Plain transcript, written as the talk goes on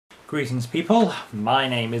Greetings people, my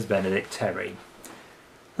name is Benedict Terry.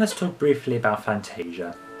 Let's talk briefly about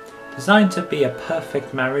Fantasia. Designed to be a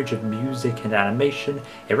perfect marriage of music and animation,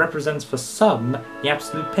 it represents for some the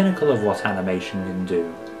absolute pinnacle of what animation can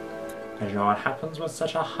do. And you know what happens when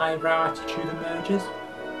such a highbrow attitude emerges?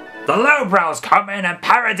 The lowbrows come in and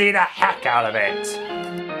parody the heck out of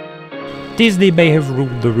it! Disney may have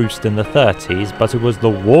ruled the roost in the 30s, but it was the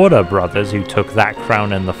Warner Brothers who took that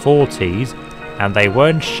crown in the 40s, and they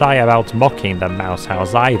weren't shy about mocking the Mouse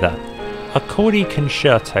House either. A Corny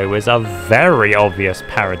Concerto is a very obvious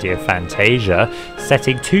parody of Fantasia,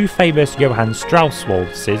 setting two famous Johann Strauss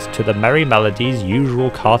waltzes to the Merry Melodies' usual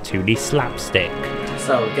cartoony slapstick.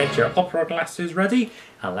 So get your opera glasses ready,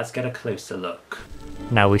 and let's get a closer look.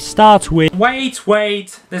 Now we start with...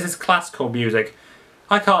 Wait! This is classical music.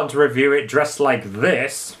 I can't review it dressed like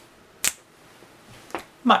this.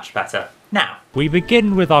 Much better. Now, we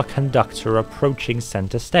begin with our conductor approaching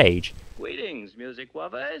centre stage. Greetings, music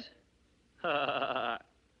lovers.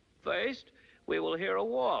 First, we will hear a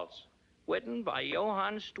waltz, written by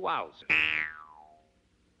Johann Strauss.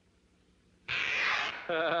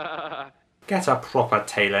 Get a proper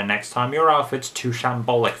tailor next time, your outfit's too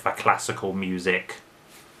shambolic for classical music.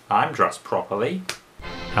 I'm dressed properly.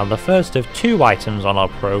 Now the first of two items on our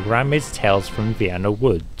programme is Tales from Vienna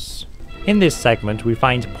Woods. In this segment we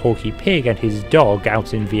find Porky Pig and his dog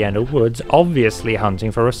out in Vienna Woods, obviously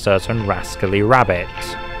hunting for a certain rascally rabbit.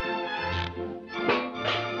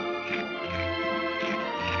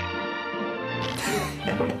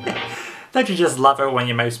 Don't you just love it when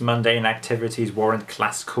your most mundane activities warrant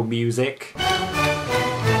classical music?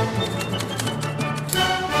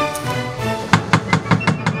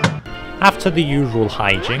 After the usual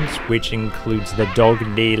hijinks, which includes the dog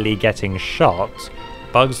nearly getting shot,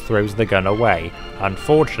 Bugs throws the gun away.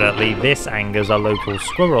 Unfortunately, this angers a local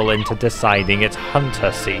squirrel into deciding it's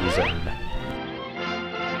hunter season.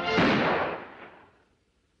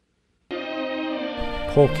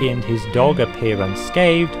 Porky and his dog appear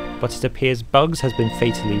unscathed, but it appears Bugs has been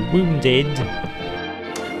fatally wounded,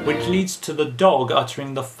 which leads to the dog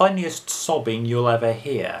uttering the funniest sobbing you'll ever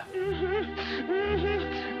hear.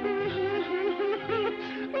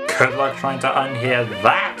 Good luck trying to unhear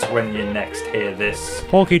that when you next hear this.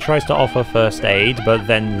 Porky tries to offer first aid, but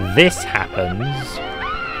then this happens.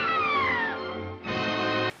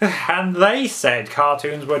 And they said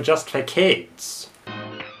cartoons were just for kids.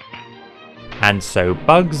 And so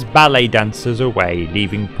Bugs ballet dances away,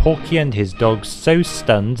 leaving Porky and his dog so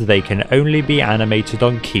stunned they can only be animated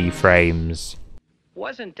on keyframes.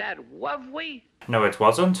 Wasn't that lovely? No, it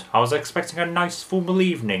wasn't. I was expecting a nice formal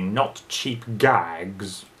evening, not cheap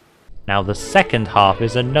gags. Now the second half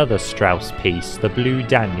is another Strauss piece, The Blue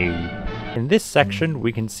Danube. In this section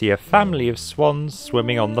we can see a family of swans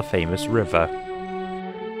swimming on the famous river.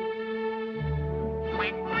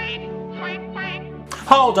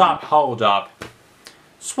 Hold up.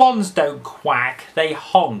 Swans don't quack, they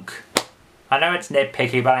honk. I know it's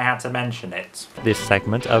nitpicky, but I had to mention it. This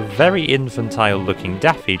segment, a very infantile looking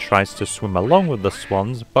Daffy tries to swim along with the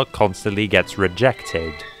swans, but constantly gets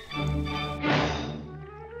rejected.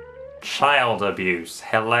 Child abuse.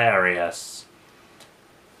 Hilarious.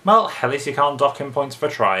 Well, at least you can't dock him points for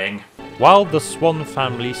trying. While the swan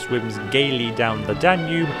family swims gaily down the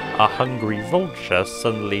Danube, a hungry vulture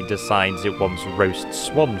suddenly decides it wants roast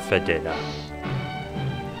swan for dinner.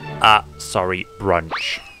 Sorry,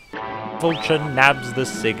 brunch. Vulture nabs the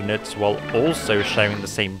cygnets while also showing the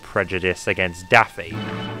same prejudice against Daffy.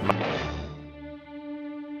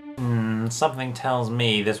 Something tells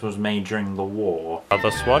me this was made during the war.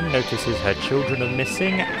 The swan notices her children are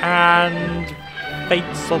missing and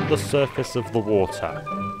faints on the surface of the water.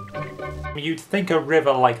 You'd think a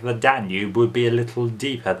river like the Danube would be a little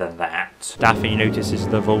deeper than that. Daffy notices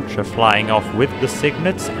the vulture flying off with the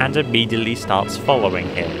cygnets and immediately starts following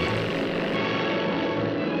him.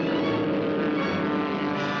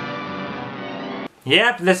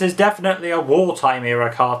 Yep, this is definitely a wartime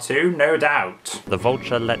era cartoon, no doubt. The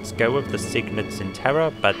vulture lets go of the cygnets in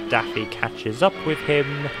terror, but Daffy catches up with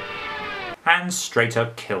him and straight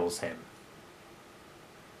up kills him.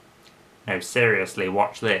 No, seriously,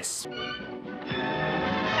 watch this.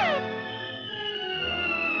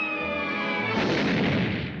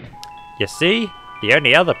 You see? The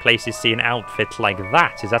only other place you see an outfit like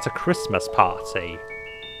that is at a Christmas party.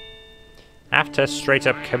 After straight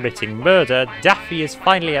up committing murder, Daffy is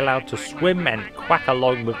finally allowed to swim and quack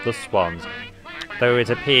along with the swans, though it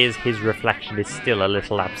appears his reflection is still a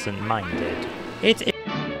little absent-minded.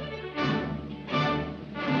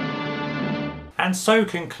 And so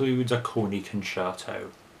concludes A Corny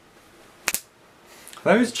Concerto.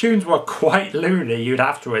 Those tunes were quite loony, you'd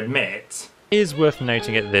have to admit. It is worth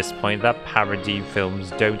noting at this point that parody films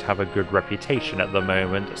don't have a good reputation at the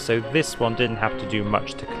moment, so this one didn't have to do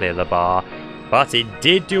much to clear the bar. But it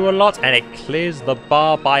did do a lot, and it clears the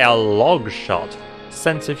bar by a long shot.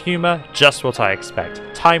 Sense of humour, just what I expect.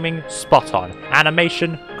 Timing, spot on.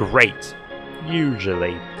 Animation, great.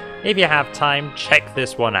 Usually. If you have time, check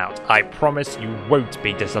this one out. I promise you won't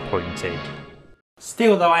be disappointed.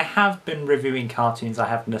 Still though, I have been reviewing cartoons I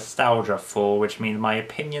have nostalgia for, which means my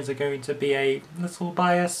opinions are going to be a little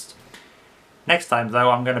biased. Next time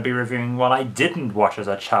though, I'm going to be reviewing one I didn't watch as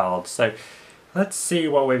a child, so let's see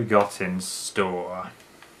what we've got in store.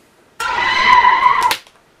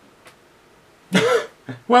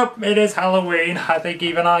 Well, it is Halloween. I think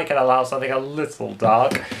even I can allow something a little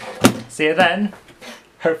dark. See you then,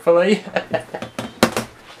 hopefully.